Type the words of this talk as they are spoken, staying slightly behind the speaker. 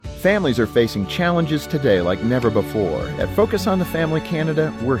Families are facing challenges today like never before. At Focus on the Family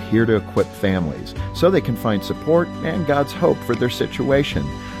Canada, we're here to equip families so they can find support and God's hope for their situation.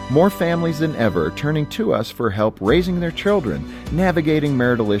 More families than ever are turning to us for help raising their children, navigating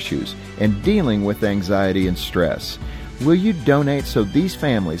marital issues, and dealing with anxiety and stress. Will you donate so these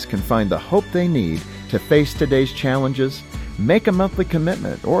families can find the hope they need to face today's challenges? Make a monthly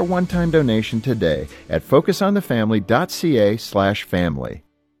commitment or a one-time donation today at focusonthefamily.ca/family.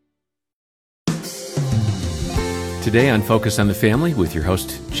 Today on Focus on the Family with your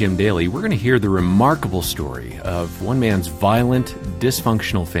host, Jim Daly, we're going to hear the remarkable story of one man's violent,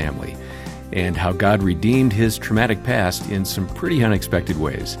 dysfunctional family and how God redeemed his traumatic past in some pretty unexpected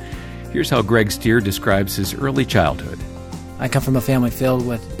ways. Here's how Greg Stier describes his early childhood. I come from a family filled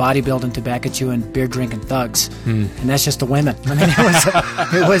with bodybuilding, tobacco chewing, beer drinking thugs, and that's just the women. I mean,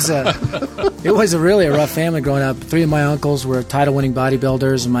 it was really a rough family growing up. 3 of my uncles were title-winning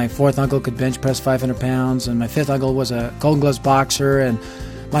bodybuilders, and my 4th uncle could bench press 500 pounds, and my 5th uncle was a Golden Gloves boxer, and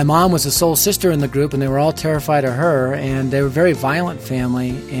my mom was the sole sister in the group, and they were all terrified of her, and they were a very violent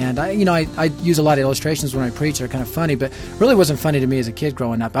family. And I use a lot of illustrations when I preach. They're kind of funny, but really wasn't funny to me as a kid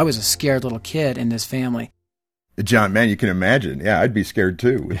growing up. I was a scared little kid in this family. John, man, you can imagine. Yeah, I'd be scared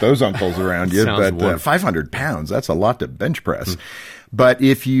too with those uncles around you. But 500 pounds, that's a lot to bench press. But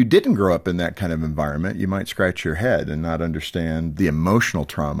if you didn't grow up in that kind of environment, you might scratch your head and not understand the emotional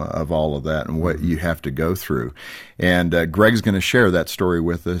trauma of all of that and what you have to go through. And Greg's going to share that story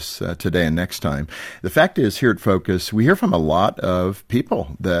with us today and next time. The fact is, here at Focus, we hear from a lot of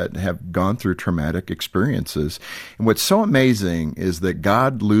people that have gone through traumatic experiences. And what's so amazing is that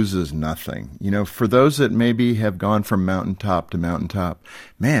God loses nothing. You know, for those that maybe have gone from mountaintop to mountaintop,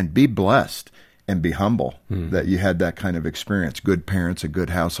 man, be blessed. And be humble that you had that kind of experience. Good parents, a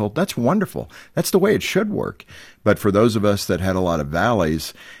good household. That's wonderful. That's the way it should work. But for those of us that had a lot of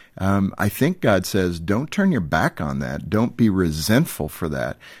valleys, I think God says, don't turn your back on that. Don't be resentful for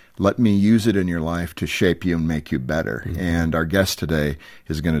that. Let me use it in your life to shape you and make you better. And our guest today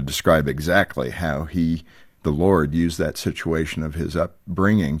is going to describe exactly how the Lord, used that situation of his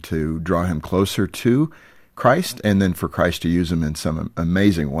upbringing to draw him closer to Christ, and then for Christ to use him in some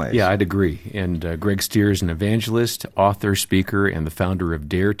amazing ways. Yeah, I'd agree. And Greg Stier is an evangelist, author, speaker, and the founder of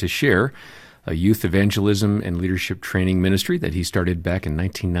Dare to Share, a youth evangelism and leadership training ministry that he started back in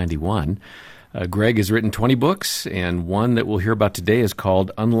 1991. Greg has written 20 books, and one that we'll hear about today is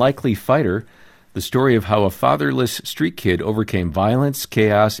called Unlikely Fighter, the story of how a fatherless street kid overcame violence,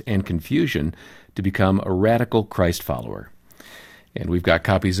 chaos, and confusion to become a radical Christ follower. And we've got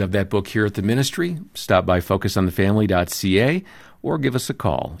copies of that book here at the ministry. Stop by focusonthefamily.ca or give us a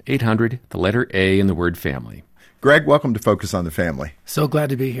call, 800, the letter A in the word family. Greg, welcome to Focus on the Family. So glad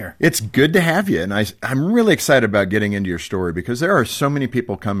to be here. It's good to have you, and I'm really excited about getting into your story because there are so many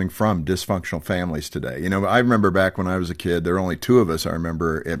people coming from dysfunctional families today. You know, I remember back when I was a kid, there were only 2 of us, I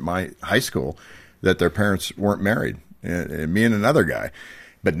remember, at my high school that their parents weren't married, me and another guy.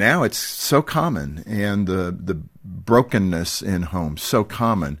 But now it's so common, and the brokenness in homes so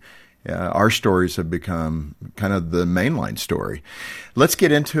common. Our stories have become kind of the mainline story. Let's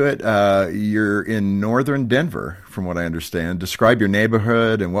get into it. You're in northern Denver, from what I understand. Describe your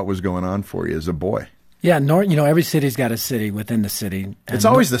neighborhood and what was going on for you as a boy. Yeah, every city's got a city within the city. It's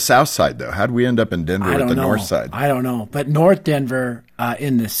always the south side, though. How did we end up in Denver at the north side? I don't know. But North Denver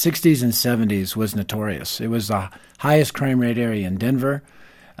in the 60s and 70s was notorious. It was the highest crime rate area in Denver.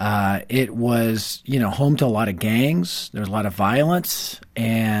 It was, home to a lot of gangs. There was a lot of violence.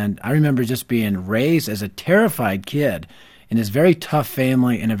 And I remember just being raised as a terrified kid in this very tough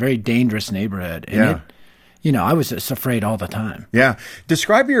family in a very dangerous neighborhood. And I was just afraid all the time. Yeah.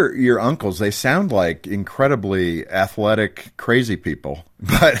 Describe your uncles. They sound like incredibly athletic, crazy people.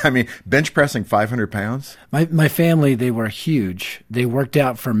 But, bench pressing 500 pounds? My family, they were huge. They worked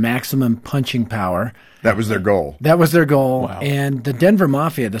out for maximum punching power. That was their goal. That was their goal. Wow. And the Denver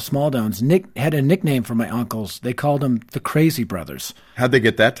Mafia, the Smaldones, had a nickname for my uncles. They called them the Crazy Brothers. How'd they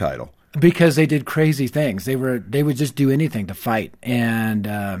get that title? Because they did crazy things. They would just do anything to fight, and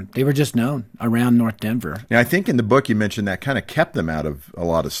they were just known around North Denver. Now, I think in the book you mentioned that kind of kept them out of a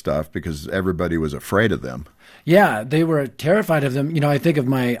lot of stuff because everybody was afraid of them. Yeah, they were terrified of them. I think of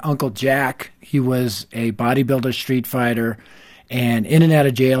my Uncle Jack. He was a bodybuilder, street fighter, and in and out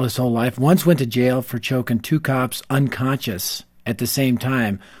of jail his whole life. Once went to jail for choking 2 cops unconscious at the same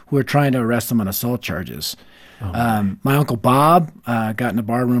time who were trying to arrest him on assault charges. My Uncle Bob got in a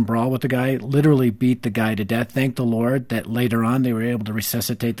barroom brawl with the guy, literally beat the guy to death. Thank the Lord that later on they were able to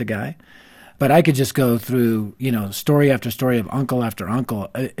resuscitate the guy. But I could just go through, story after story of uncle after uncle,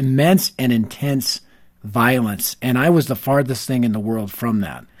 immense and intense violence, and I was the farthest thing in the world from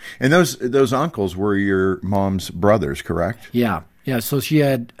that. And those uncles were your mom's brothers, correct? Yeah. So she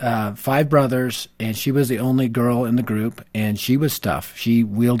had 5 brothers, and she was the only girl in the group, and she was tough. She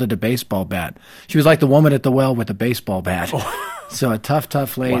wielded a baseball bat. She was like the woman at the well with a baseball bat. Oh. So a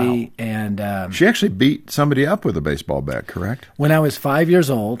tough lady. Wow. And she actually beat somebody up with a baseball bat, correct? When I was 5 years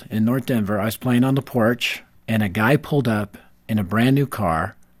old in North Denver, I was playing on the porch, and a guy pulled up in a brand new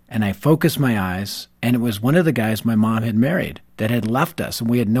car, and I focused my eyes, and it was one of the guys my mom had married that had left us, and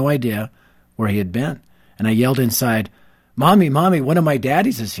we had no idea where he had been. And I yelled inside, Mommy, one of my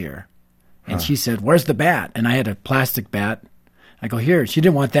daddies is here. And she said, where's the bat? And I had a plastic bat. I go, here. She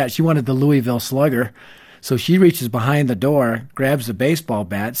didn't want that. She wanted the Louisville Slugger. So she reaches behind the door, grabs the baseball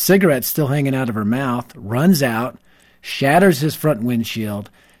bat, cigarette still hanging out of her mouth, runs out, shatters his front windshield,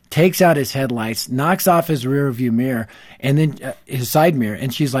 takes out his headlights, knocks off his rear view mirror, and then his side mirror.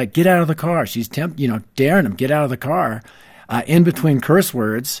 And she's like, get out of the car. She's daring him, get out of the car, in between curse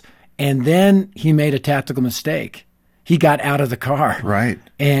words. And then he made a tactical mistake. He got out of the car. Right.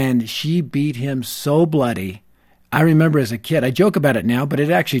 And she beat him so bloody. I remember as a kid, I joke about it now, but it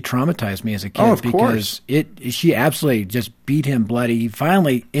actually traumatized me as a kid. Oh, of course. She absolutely just beat him bloody. He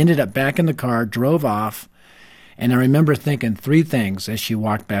finally ended up back in the car, drove off. And I remember thinking 3 things as she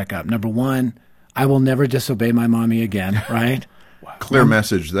walked back up. Number 1, I will never disobey my mommy again, right? Wow. Clear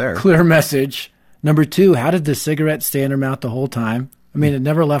message there. Clear message. Number 2, how did the cigarette stay in her mouth the whole time? I mean, it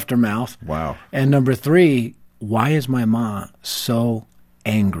never left her mouth. Wow. And number 3, why is my mom so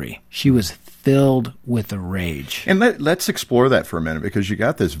angry? She was filled with a rage. And let's explore that for a minute, because you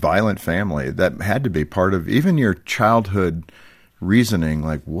got this violent family that had to be part of even your childhood reasoning,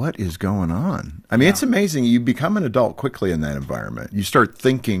 like, what is going on? I mean, It's amazing. You become an adult quickly in that environment. You start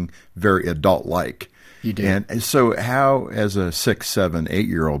thinking very adult-like. You do. And so how, as a 6, 7,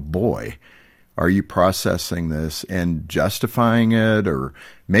 8-year-old boy, are you processing this and justifying it, or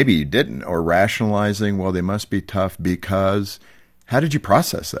maybe you didn't, or rationalizing, well, they must be tough because? How did you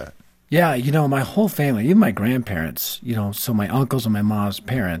process that? Yeah, my whole family, even my grandparents, so my uncles and my mom's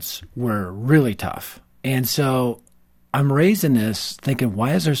parents were really tough. And so I'm raising this thinking,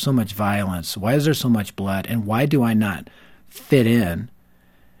 why is there so much violence? Why is there so much blood? And why do I not fit in?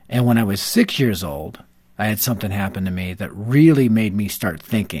 And when I was 6 years old, I had something happen to me that really made me start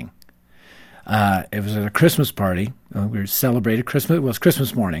thinking. It was at a Christmas party. We celebrated Christmas. It was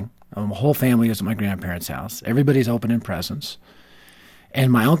Christmas morning. The whole family was at my grandparents' house. Everybody's opening presents. And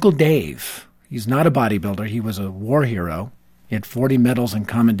my Uncle Dave, he's not a bodybuilder. He was a war hero. He had 40 medals and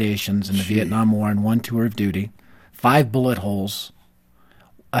commendations in the Vietnam War and 1 tour of duty, 5 bullet holes.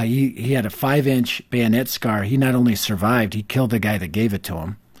 He had a 5-inch bayonet scar. He not only survived, he killed the guy that gave it to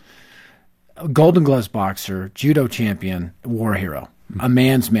him. A Golden Gloves boxer, judo champion, war hero, a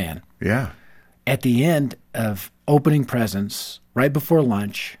man's man. Yeah. At the end of opening presents, right before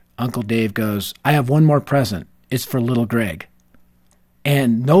lunch, Uncle Dave goes, I have one more present. It's for little Greg.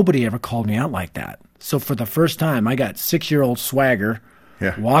 And nobody ever called me out like that. So for the first time, I got 6-year-old swagger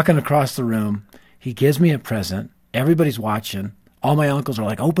walking across the room. He gives me a present. Everybody's watching. All my uncles are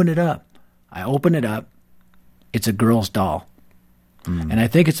like, open it up. I open it up. It's a girl's doll. And I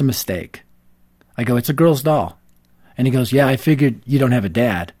think it's a mistake. I go, it's a girl's doll. And he goes, yeah, I figured you don't have a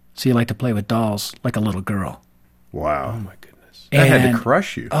dad, so you like to play with dolls like a little girl. Wow. Oh, my goodness. That had to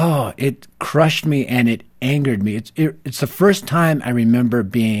crush you. Oh, it crushed me and it angered me. It's the first time I remember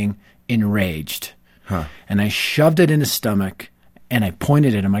being enraged. Huh. And I shoved it in his stomach and I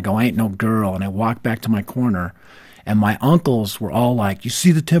pointed at him. I go, I ain't no girl. And I walked back to my corner. And my uncles were all like, you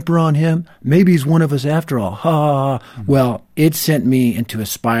see the temper on him? Maybe he's one of us after all. Ha, ha, ha. Mm-hmm. Well, it sent me into a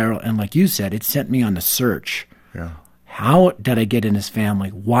spiral. And like you said, it sent me on the search. Yeah. How did I get in his family?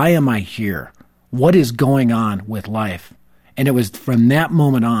 Why am I here? What is going on with life? And it was from that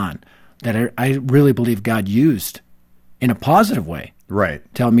moment on that I really believe God used in a positive way. Right.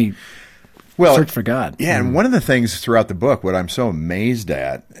 Tell me, search for God. Yeah, and one of the things throughout the book, what I'm so amazed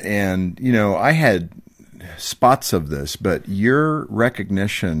at, and, I had spots of this, but your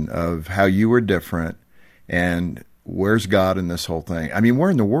recognition of how you were different and where's God in this whole thing? I mean,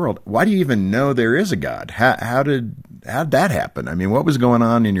 where in the world? Why do you even know there is a God? How did that happen? I mean, what was going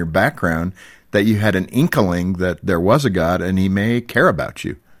on in your background that you had an inkling that there was a God and he may care about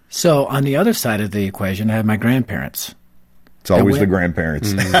you? So on the other side of the equation, I have my grandparents. It's always the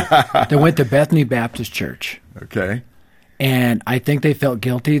grandparents. They went to Bethany Baptist Church. Okay. And I think they felt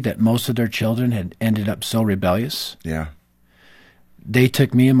guilty that most of their children had ended up so rebellious. Yeah. They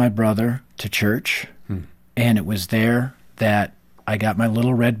took me and my brother to church, and it was there that I got my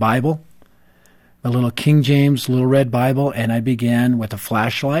little red Bible, my little King James little red Bible, and I began with a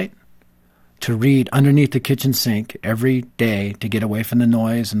flashlight to read underneath the kitchen sink every day to get away from the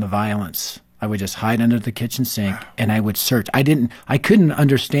noise and the violence. I would just hide under the kitchen sink and I would search. I couldn't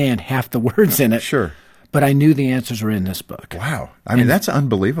understand half the words in it. Sure. But I knew the answers were in this book. Wow. I mean, that's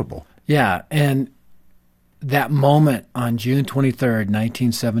unbelievable. Yeah. And that moment on June 23rd,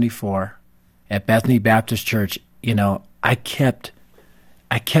 1974, at Bethany Baptist Church, you know, I kept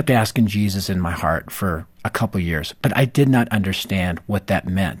asking Jesus in my heart for a couple years, but I did not understand what that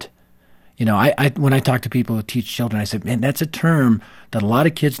meant. You know, I when I talk to people who teach children, I said, man, that's a term that a lot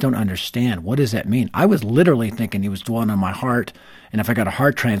of kids don't understand. What does that mean? I was literally thinking he was dwelling on my heart, and if I got a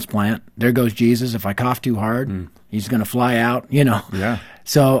heart transplant, there goes Jesus. If I cough too hard, he's going to fly out, you know. Yeah.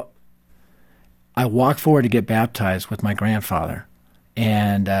 So I walked forward to get baptized with my grandfather,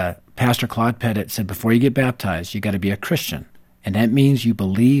 and Pastor Claude Pettit said, before you get baptized, you got to be a Christian. And that means you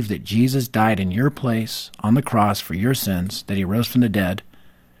believe that Jesus died in your place on the cross for your sins, that he rose from the dead,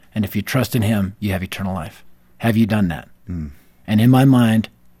 and if you trust in him, you have eternal life. Have you done that? And in my mind,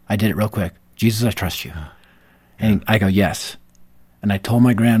 I did it real quick. Jesus, I trust you. And I go, yes. And I told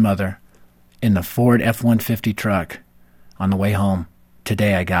my grandmother in the Ford F-150 truck on the way home,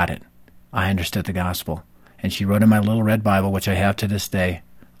 today I got it. I understood the gospel. And she wrote in my little red Bible, which I have to this day,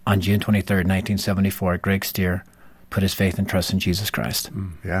 on June 23rd, 1974, Greg Stier put his faith and trust in Jesus Christ.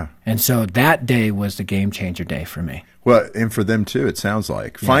 Yeah. And so that day was the game-changer day for me. Well, and for them too, it sounds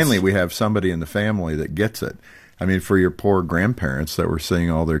like. Yes. Finally, we have somebody in the family that gets it. I mean, for your poor grandparents that were seeing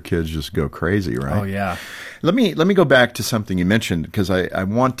all their kids just go crazy, right? Oh, yeah. Let me go back to something you mentioned, because I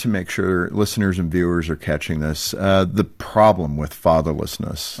want to make sure listeners and viewers are catching this. The problem with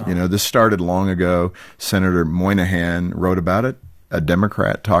fatherlessness. You know, this started long ago. Senator Moynihan wrote about it. A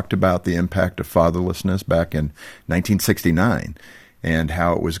Democrat talked about the impact of fatherlessness back in 1969 and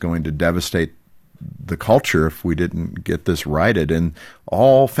how it was going to devastate the culture if we didn't get this righted in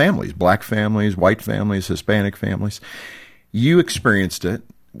all families, black families, white families, Hispanic families. You experienced it.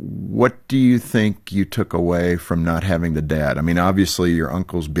 What do you think you took away from not having the dad? I mean, obviously your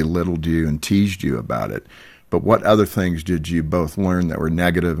uncles belittled you and teased you about it, but what other things did you both learn that were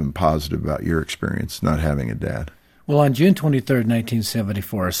negative and positive about your experience not having a dad? Well, on June 23rd,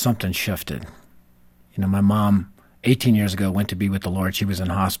 1974, something shifted. You know, my mom, 18 years ago, went to be with the Lord. She was in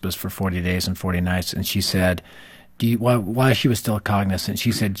hospice for 40 days and 40 nights, and she said, while she was still cognizant,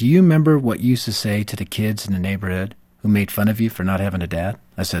 she said, do you remember what you used to say to the kids in the neighborhood who made fun of you for not having a dad?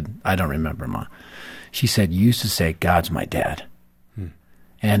 I said, I don't remember, Ma. She said, you used to say, God's my dad.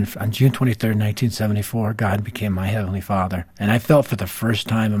 And on June 23rd, 1974, God became my Heavenly Father. And I felt for the first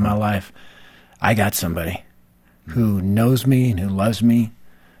time in my life, I got somebody who knows me and who loves me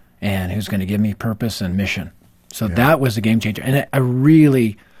and who's going to give me purpose and mission. So that was a game changer. And I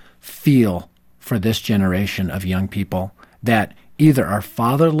really feel for this generation of young people that either are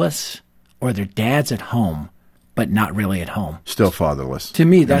fatherless or their dad's at home, but not really at home. Still fatherless. To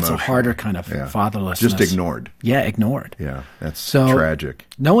me, that's a harder kind of fatherlessness. Just ignored. Yeah, ignored. Yeah, that's tragic.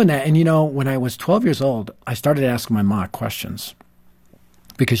 Knowing that, and you know, when I was 12 years old, I started asking my mom questions.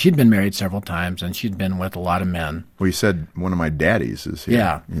 Because she'd been married several times and she'd been with a lot of men. Well, you said one of my daddies is here.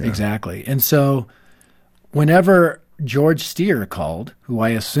 Yeah, exactly. And so whenever George Stier called, who I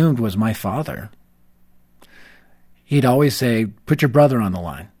assumed was my father, he'd always say, put your brother on the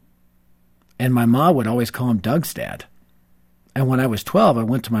line. And my mom would always call him Doug's dad. And when I was 12, I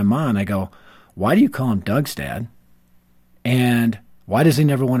went to my mom and I go, why do you call him Doug's dad? And why does he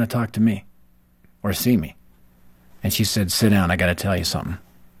never want to talk to me or see me? And she said, sit down, I got to tell you something.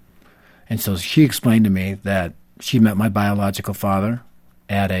 And so she explained to me that she met my biological father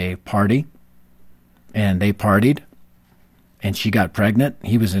at a party, and they partied, and she got pregnant.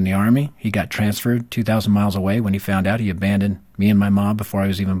 He was in the Army. He got transferred 2,000 miles away. When he found out, he abandoned me and my mom before I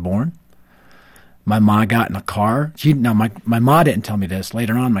was even born. My mom got in a car. My mom didn't tell me this.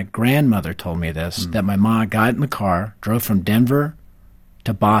 Later on, my grandmother told me this, that my mom got in the car, drove from Denver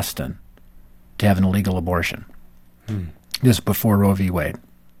to Boston to have an illegal abortion. This is before Roe v. Wade.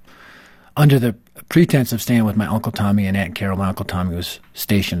 Under the pretense of staying with my Uncle Tommy and Aunt Carol, my Uncle Tommy was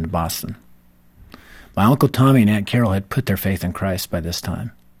stationed in Boston. My Uncle Tommy and Aunt Carol had put their faith in Christ by this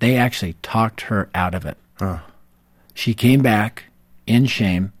time. They actually talked her out of it. She came back in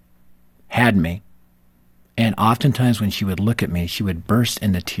shame, had me, and oftentimes when she would look at me, she would burst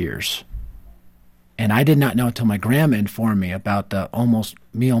into tears. And I did not know until my grandma informed me about the almost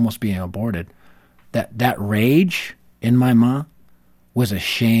being aborted, that rage in my mom was a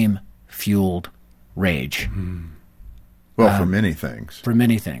shame-fueled rage. Well, for many things. For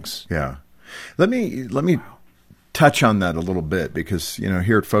many things. Yeah. Let me touch on that a little bit because,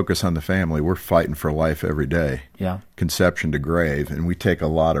 here at Focus on the Family, we're fighting for life every day. Yeah. Conception to grave. And we take a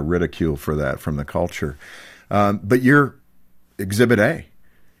lot of ridicule for that from the culture. But you're Exhibit A.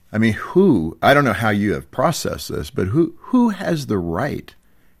 I mean, I don't know how you have processed this, but who has the right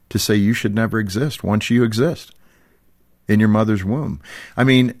to say you should never exist once you exist in your mother's womb? I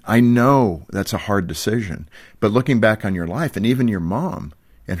mean, I know that's a hard decision, but looking back on your life and even your mom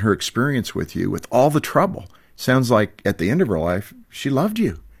and her experience with you, with all the trouble, sounds like at the end of her life, she loved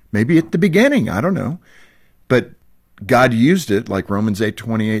you. Maybe at the beginning, I don't know. But God used it, like Romans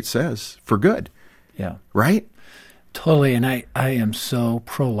 8:28 says, for good. Yeah. Right? Totally. And I am so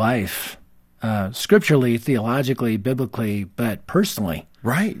pro-life, scripturally, theologically, biblically, but personally.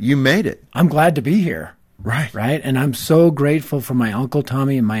 Right. You made it. I'm glad to be here. Right. Right. And I'm so grateful for my Uncle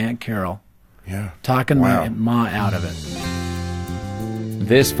Tommy and my Aunt Carol. Yeah. Talking my ma out of it.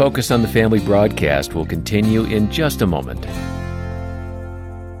 This Focus on the Family broadcast will continue in just a moment.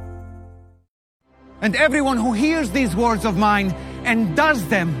 And everyone who hears these words of mine and does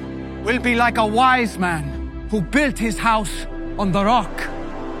them will be like a wise man who built his house on the rock.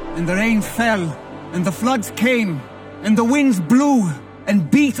 And the rain fell, and the floods came, and the winds blew and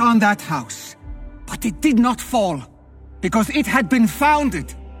beat on that house. But it did not fall, because it had been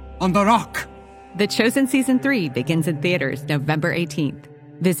founded on the rock. The Chosen Season 3 begins in theaters November 18th.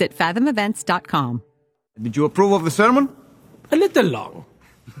 Visit fathomevents.com. Did you approve of the sermon? A little long,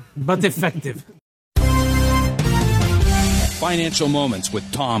 but effective. Financial Moments with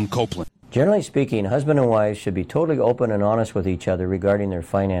Tom Copeland. Generally speaking, husband and wife should be totally open and honest with each other regarding their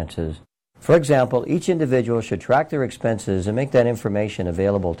finances. For example, each individual should track their expenses and make that information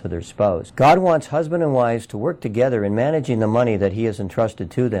available to their spouse. God wants husband and wives to work together in managing the money that He has entrusted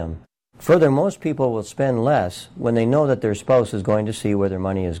to them. Further, most people will spend less when they know that their spouse is going to see where their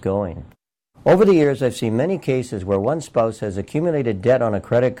money is going. Over the years, I've seen many cases where one spouse has accumulated debt on a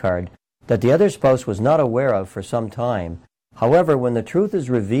credit card that the other spouse was not aware of for some time. However, when the truth is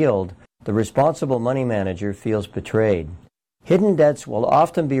revealed, the responsible money manager feels betrayed. Hidden debts will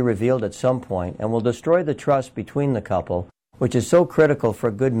often be revealed at some point and will destroy the trust between the couple, which is so critical for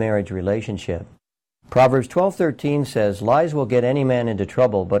a good marriage relationship. Proverbs 12:13 says, "Lies will get any man into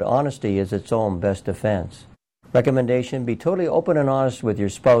trouble, but honesty is its own best defense." Recommendation, be totally open and honest with your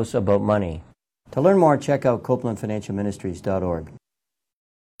spouse about money. To learn more, check out CopelandFinancialMinistries.org.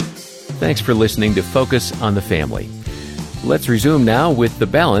 Thanks for listening to Focus on the Family. Let's resume now with the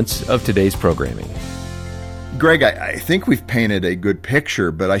balance of today's programming. Greg, I think we've painted a good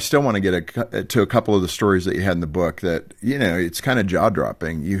picture, but I still want to get to a couple of the stories that you had in the book that, it's kind of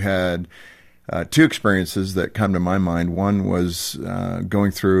jaw-dropping. You had two experiences that come to my mind. One was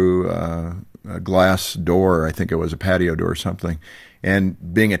going through a glass door, I think it was a patio door or something, and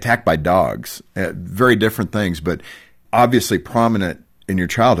being attacked by dogs. Very different things, but obviously prominent in your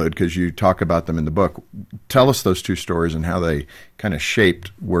childhood because you talk about them in the book. Tell us those two stories and how they kind of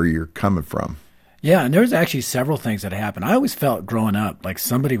shaped where you're coming from. Yeah, and there's actually several things that happened. I always felt growing up like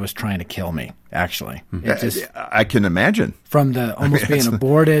somebody was trying to kill me, actually. I can imagine. From the almost being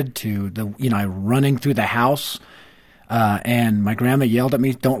aborted to the, running through the house. And my grandma yelled at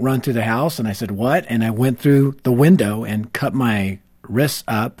me, "Don't run through the house." And I said, "What?" And I went through the window and cut my wrists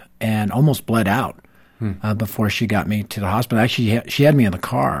up and almost bled out before she got me to the hospital. Actually, she had me in the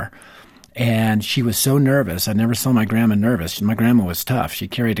car. And she was so nervous. I never saw my grandma nervous. My grandma was tough. She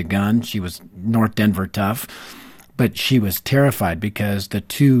carried a gun. She was North Denver tough. But she was terrified because the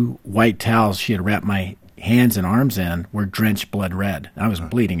two white towels she had wrapped my hands and arms in were drenched blood red. I was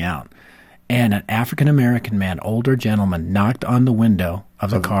bleeding out. And an African-American man, older gentleman, knocked on the window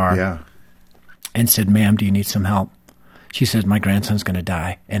of the car and said, "Ma'am, do you need some help?" She said, "My grandson's going to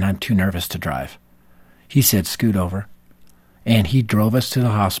die, and I'm too nervous to drive." He said, "Scoot over." And he drove us to the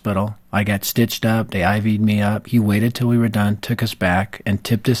hospital. I got stitched up. They IV'd me up. He waited till we were done, took us back, and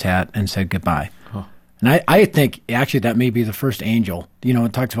tipped his hat and said goodbye. Huh. And I think, actually, that may be the first angel.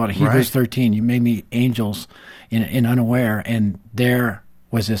 It talks about Hebrews 13. You made me angels in unaware. And there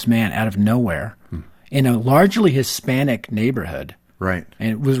was this man out of nowhere in a largely Hispanic neighborhood. Right.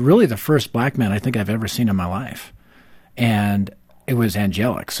 And it was really the first black man I think I've ever seen in my life. And it was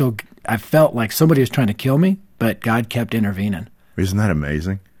angelic. So I felt like somebody was trying to kill me, but God kept intervening. Isn't that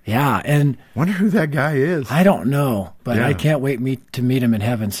amazing? Yeah, and wonder who that guy is. I don't know, but I can't wait to meet him in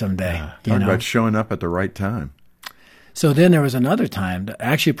heaven someday. Talk about showing up at the right time. So then there was another time,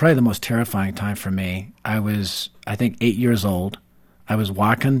 actually probably the most terrifying time for me. I was, I think, 8 years old. I was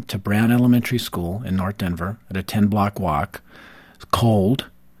walking to Brown Elementary School in North Denver at a 10-block walk. It was cold.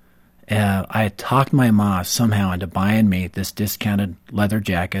 I had talked my mom somehow into buying me this discounted leather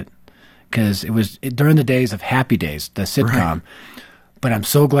jacket, because it was during the days of Happy Days, the sitcom. Right. But I'm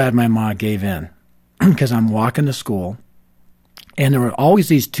so glad my mom gave in, because I'm walking to school, and there were always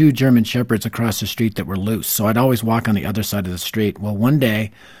these 2 German Shepherds across the street that were loose. So I'd always walk on the other side of the street. Well, one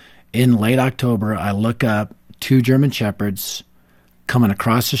day in late October, I look up, 2 German Shepherds coming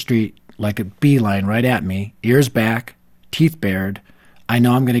across the street like a beeline right at me, ears back, teeth bared. I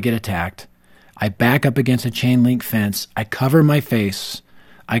know I'm going to get attacked. I back up against a chain link fence. I cover my face.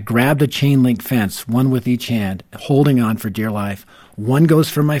 I grab the chain link fence, one with each hand, holding on for dear life. One goes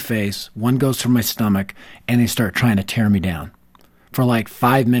for my face, one goes for my stomach, and they start trying to tear me down for like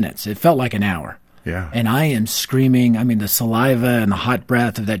 5 minutes. It felt like an hour. Yeah. And I am screaming. I mean, the saliva and the hot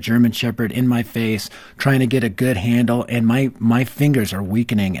breath of that German Shepherd in my face, trying to get a good handle, and my fingers are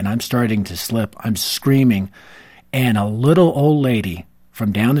weakening, and I'm starting to slip. I'm screaming. And a little old lady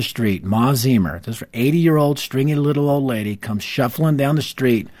from down the street, Ma Ziemer, this 80-year-old stringy little old lady, comes shuffling down the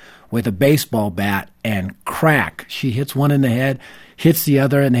street with a baseball bat, and crack, she hits one in the head, hits the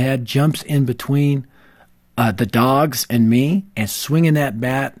other in the head, jumps in between the dogs and me, and swinging that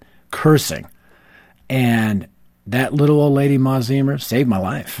bat, cursing. And that little old lady, Ma Ziemer, saved my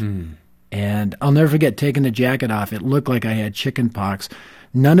life. And I'll never forget taking the jacket off. It looked like I had chicken pox.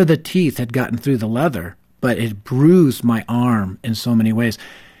 None of the teeth had gotten through the leather, but it bruised my arm in so many ways.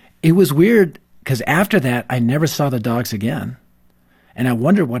 It was weird, because after that, I never saw the dogs again. And I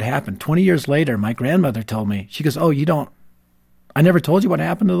wondered what happened. 20 years later, my grandmother told me, she goes, "Oh, I never told you what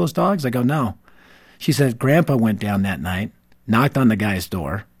happened to those dogs?" I go, "No." She said, "Grandpa went down that night, knocked on the guy's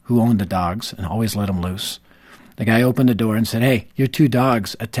door, who owned the dogs and always let them loose. The guy opened the door and said, 'Hey, your 2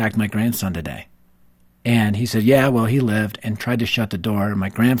 dogs attacked my grandson today.' And he said, 'Yeah, well, he lived,' and tried to shut the door. And my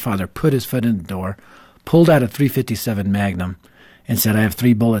grandfather put his foot in the door, pulled out a .357 Magnum, and said, 'I have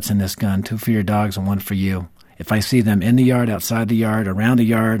 3 bullets in this gun, 2 for your dogs and 1 for you. If I see them in the yard, outside the yard, around the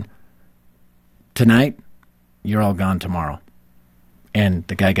yard tonight, you're all gone tomorrow.'" And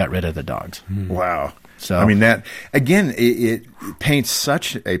the guy got rid of the dogs. Wow. So, I mean, that, again, it paints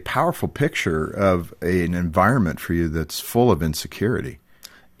such a powerful picture of an environment for you that's full of insecurity.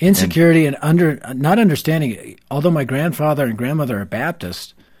 Insecurity and not understanding. Although my grandfather and grandmother are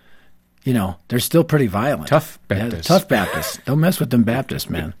Baptist, they're still pretty violent. Tough Baptists. Yeah, tough Baptists. Don't mess with them Baptists,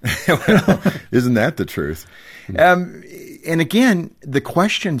 man. Well, isn't that the truth? And again, the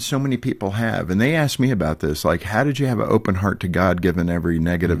question so many people have, and they ask me about this, like, how did you have an open heart to God given every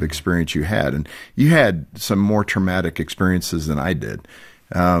negative experience you had? And you had some more traumatic experiences than I did.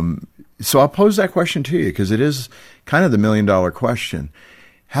 So I'll pose that question to you, because it is kind of the $1 million question.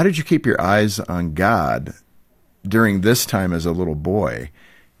 How did you keep your eyes on God during this time as a little boy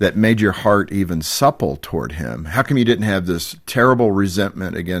that made your heart even supple toward him? How come you didn't have this terrible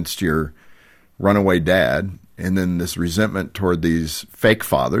resentment against your runaway dad, and then this resentment toward these fake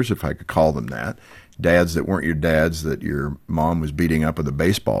fathers, if I could call them that, dads that weren't your dads, that your mom was beating up with a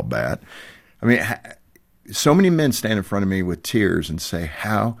baseball bat? I mean, so many men stand in front of me with tears and say,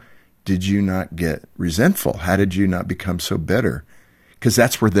 "How did you not get resentful? How did you not become so bitter?" Because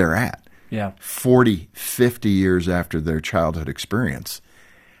that's where they're at. Yeah. 40, 50 years after their childhood experience.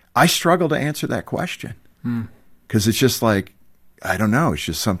 I struggle to answer that question, because it's just like, I don't know. It's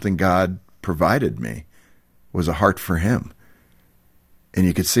just something God provided me, was a heart for him. And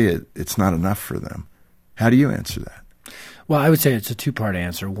you could see it's not enough for them. How do you answer that? Well, I would say it's a 2-part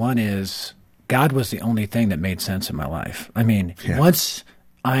answer. One is, God was the only thing that made sense in my life. I mean, once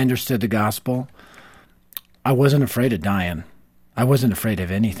I understood the gospel, I wasn't afraid of dying. I wasn't afraid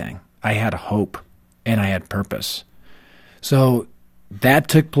of anything. I had hope, and I had purpose. So that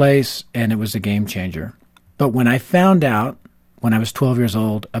took place, and it was a game changer. But when I found out, when I was 12 years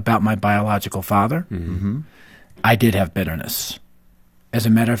old, about my biological father, I did have bitterness. As a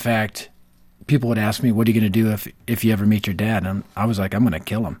matter of fact, people would ask me, "What are you going to do if you ever meet your dad?" And I was like, "I'm going to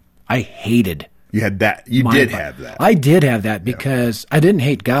kill him." I hated. You had that. You did have that. I did have that, because I didn't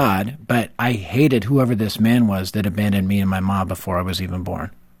hate God, but I hated whoever this man was that abandoned me and my mom before I was even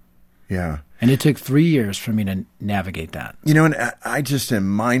born. Yeah. And it took 3 years for me to navigate that. And I just am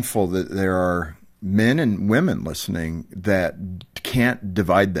mindful that there are men and women listening that can't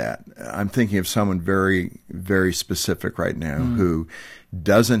divide that. I'm thinking of someone very, very specific right now who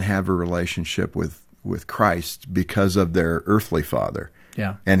doesn't have a relationship with Christ because of their earthly father.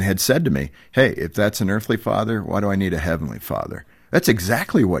 Yeah. And had said to me, "Hey, if that's an earthly father, why do I need a heavenly father?" That's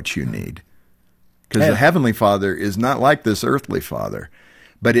exactly what you need. Because the heavenly father is not like this earthly father.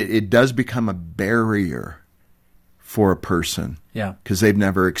 But it does become a barrier for a person. Yeah. Because they've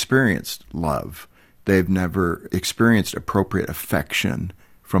never experienced love. They've never experienced appropriate affection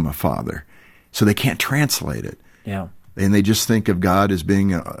from a father. So they can't translate it. Yeah. And they just think of God as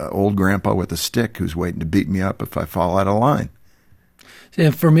being an old grandpa with a stick who's waiting to beat me up if I fall out of line.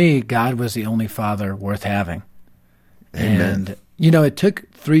 And for me, God was the only father worth having. Amen. And, it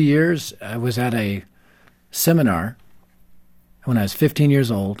took 3 years. I was at a seminar when I was 15 years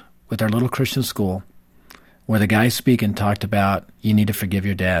old with our little Christian school where the guy speaking talked about you need to forgive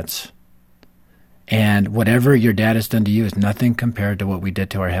your dads. And whatever your dad has done to you is nothing compared to what we did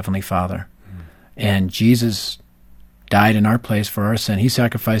to our Heavenly Father. And Jesus died in our place for our sin. He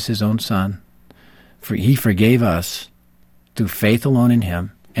sacrificed his own son. He forgave us through faith alone in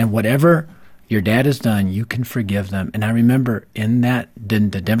him. And whatever your dad has done, you can forgive them. And I remember in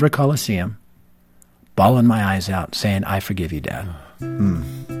the Denver Coliseum, bawling my eyes out, saying, I forgive you, Dad.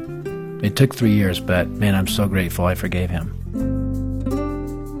 It took 3 years, but man, I'm so grateful I forgave him.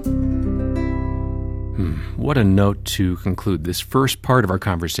 What a note to conclude this first part of our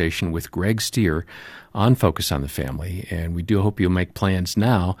conversation with Greg Stier on Focus on the Family. And we do hope you'll make plans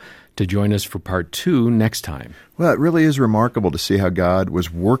now to join us for part 2 next time. Well, it really is remarkable to see how God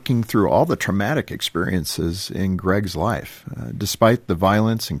was working through all the traumatic experiences in Greg's life. Despite the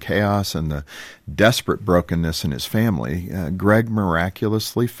violence and chaos and the desperate brokenness in his family, Greg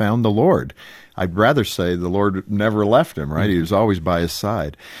miraculously found the Lord. I'd rather say the Lord never left him, right? He was always by his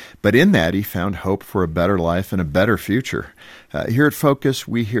side. But in that, he found hope for a better life and a better future. Here at Focus,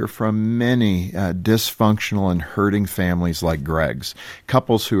 we hear from many dysfunctional and hurting families like Greg's,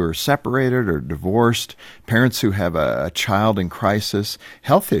 couples who are separated or divorced, parents who have a child in crisis,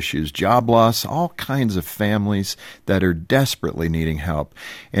 health issues, job loss, all kinds of families that are desperately needing help.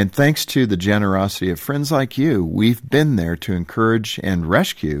 And thanks to the generosity of friends like you, we've been there to encourage and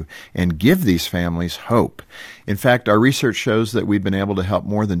rescue and give these families hope. In fact, our research shows that we've been able to help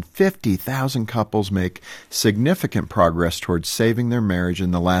more than 50,000 couples make significant progress towards saving their marriage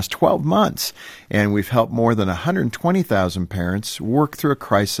in the last 12 months. And we've helped more than 120,000 parents work through a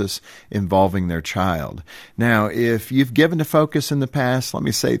crisis involving their child. Now, if you've given to Focus in the past, let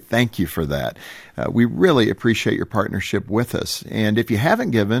me say thank you for that. We really appreciate your partnership with us. And if you haven't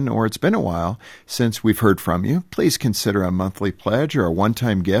given, or it's been a while since we've heard from you, please consider a monthly pledge or a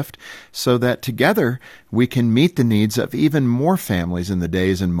one-time gift so that together we can meet the needs of even more families in the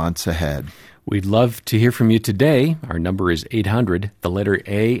days and months ahead. We'd love to hear from you today. Our number is 800, the letter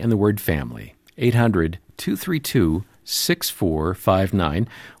A and the word family, 800-232-6459,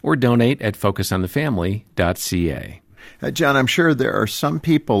 or donate at focusonthefamily.ca. John, I'm sure there are some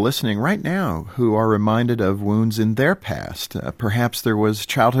people listening right now who are reminded of wounds in their past. Perhaps there was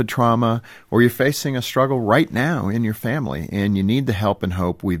childhood trauma, or you're facing a struggle right now in your family, and you need the help and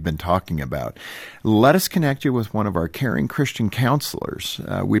hope we've been talking about. Let us connect you with one of our caring Christian counselors.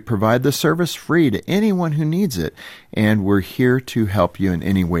 We provide the service free to anyone who needs it, and we're here to help you in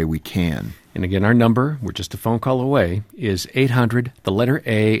any way we can. And again, our number, we're just a phone call away, is 800, the letter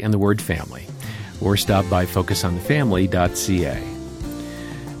A and the word family. Or stop by focusonthefamily.ca.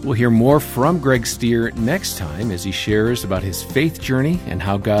 We'll hear more from Greg Stier next time as he shares about his faith journey and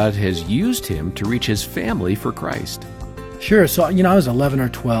how God has used him to reach his family for Christ. Sure. So, I was 11 or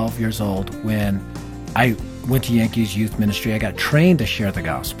 12 years old when I went to Yankee's youth ministry. I got trained to share the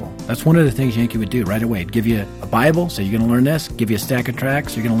gospel. That's one of the things Yankee would do right away. He'd give you a Bible, say you're going to learn this, give you a stack of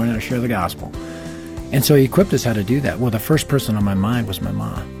tracts, you're going to learn how to share the gospel. And so he equipped us how to do that. Well, the first person on my mind was my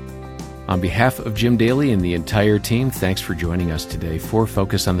mom. On behalf of Jim Daly and the entire team, thanks for joining us today for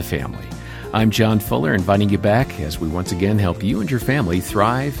Focus on the Family. I'm John Fuller, inviting you back as we once again help you and your family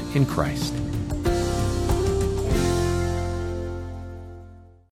thrive in Christ.